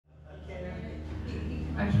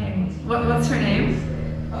Okay. What's her name?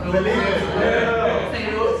 Felipe.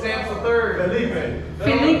 Stands for third. Felipe.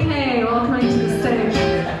 Felipe, welcome to the stage.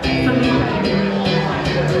 Felipe.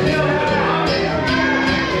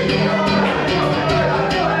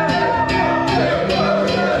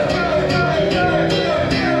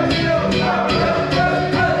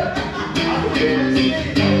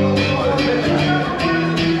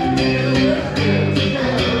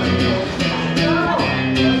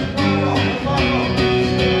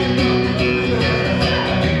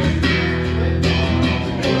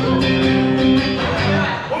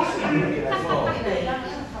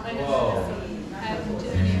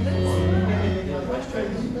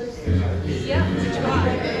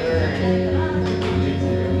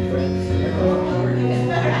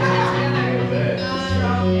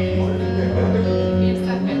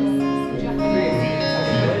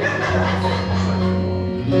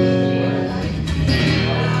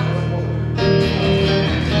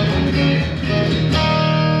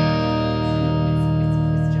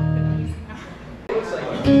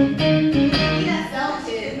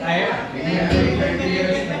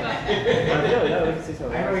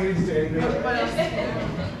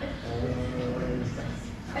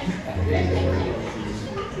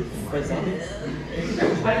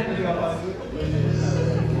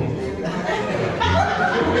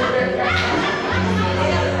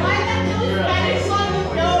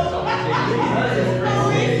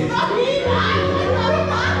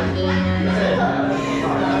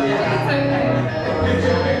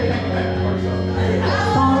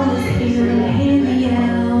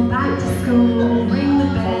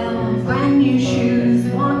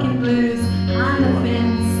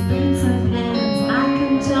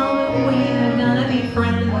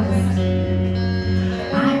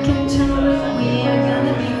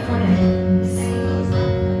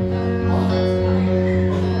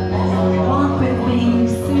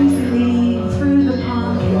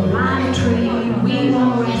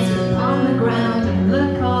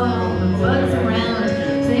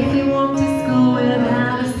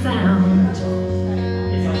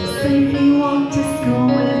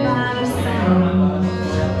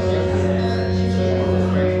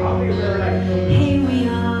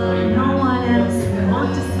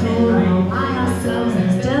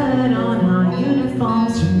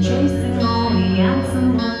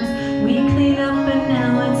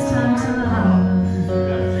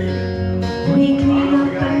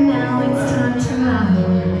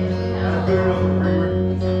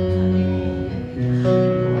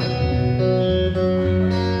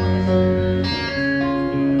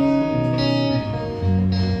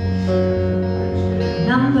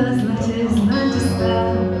 Numbers, letters, learn to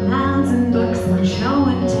spell, nouns and books, and show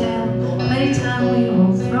and tell. Playtime, we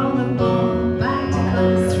will throw the ball back to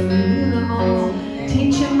class through the hall.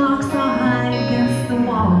 Teacher marks our hide against the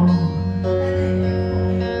wall.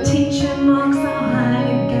 Teacher marks our hide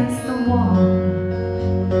against the wall.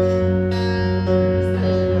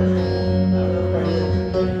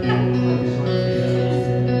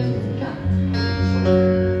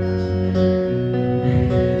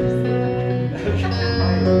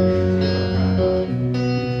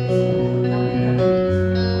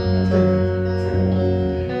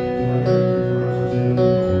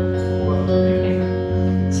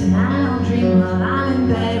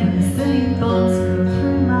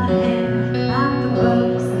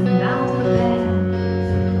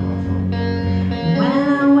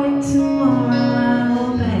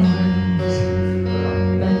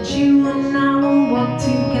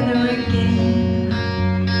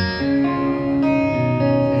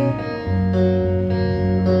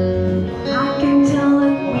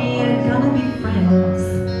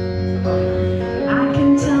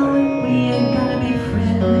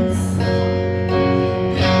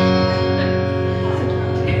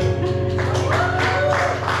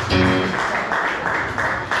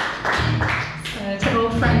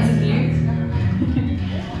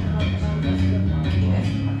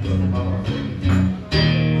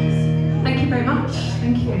 Thank you very much.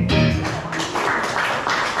 Thank you.